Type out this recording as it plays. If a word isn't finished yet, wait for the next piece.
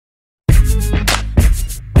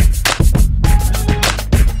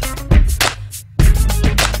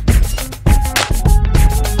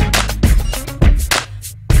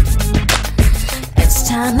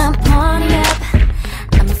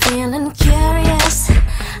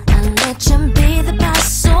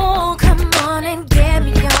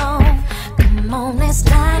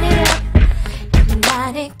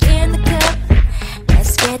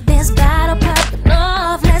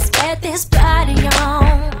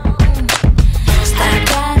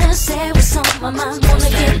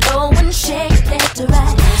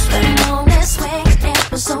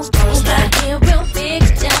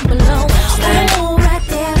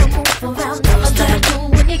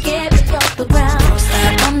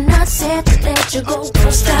let you go.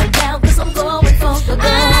 Don't stop now, cause I'm going for the gold.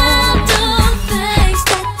 I'll do things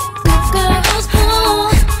that good girls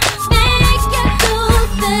won't. Make you do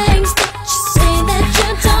things that you say that you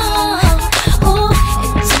don't. Ooh,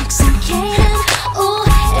 intoxicating. Ooh,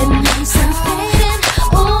 emancipating.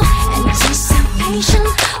 Ooh, anticipation.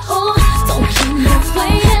 Ooh, don't keep me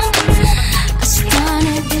waiting. I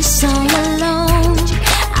started this all alone.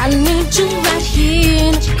 I need you right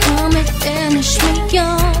here to come and finish me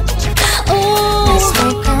young. Let's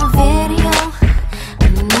make a video,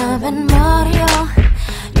 another Mario.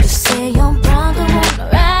 You say your brother wanna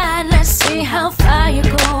ride, let's see how far you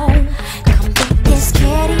go. Come get this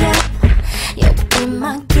kitty up, you'll be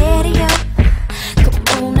my giddy up.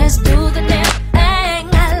 Come on, let's do the damn thing.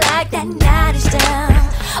 I like that night is down.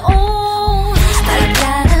 Oh, I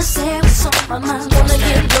gotta say what's on my mind. Wanna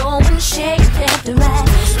get low and shake left and right.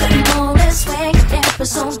 Come on, let's swing that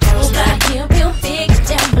episode. Right here, real big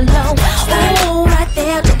down below. Oh, right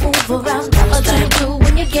there to move around. What do you do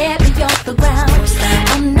when you get me off the ground?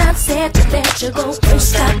 I'm not scared to let you go. Don't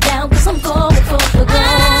stop down, cause I'm going for the gold.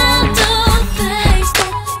 I'll do things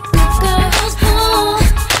that good girls won't.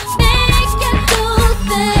 Make you do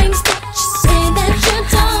things that you say that you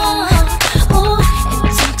don't. Ooh,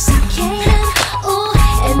 intoxicating. Ooh,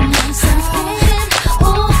 emancipating.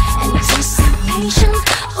 Ooh, anticipation.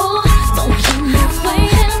 Ooh, don't keep me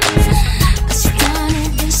waiting. I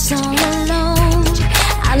started this all alone.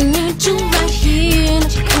 I need you right here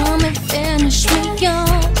to come and finish me young.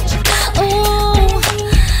 Oh,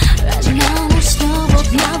 right now I'm slow up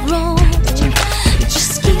my road.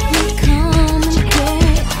 Just keep me coming,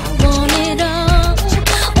 yeah, I want it all.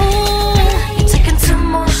 Oh, you're taking 2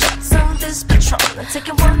 more shots of this Patron. I'm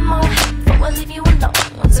taking 1 more hit before I leave you alone.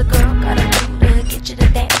 What's a girl gotta do to get you to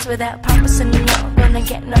dance without promising you're not gonna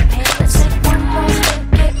get no pain? Let's take 1 more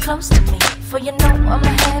step, get close to me. For you know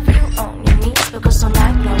I'ma have you on your knees, because all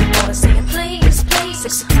night long I wanna say please, please.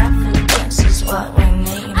 6 o'clock for the dance is what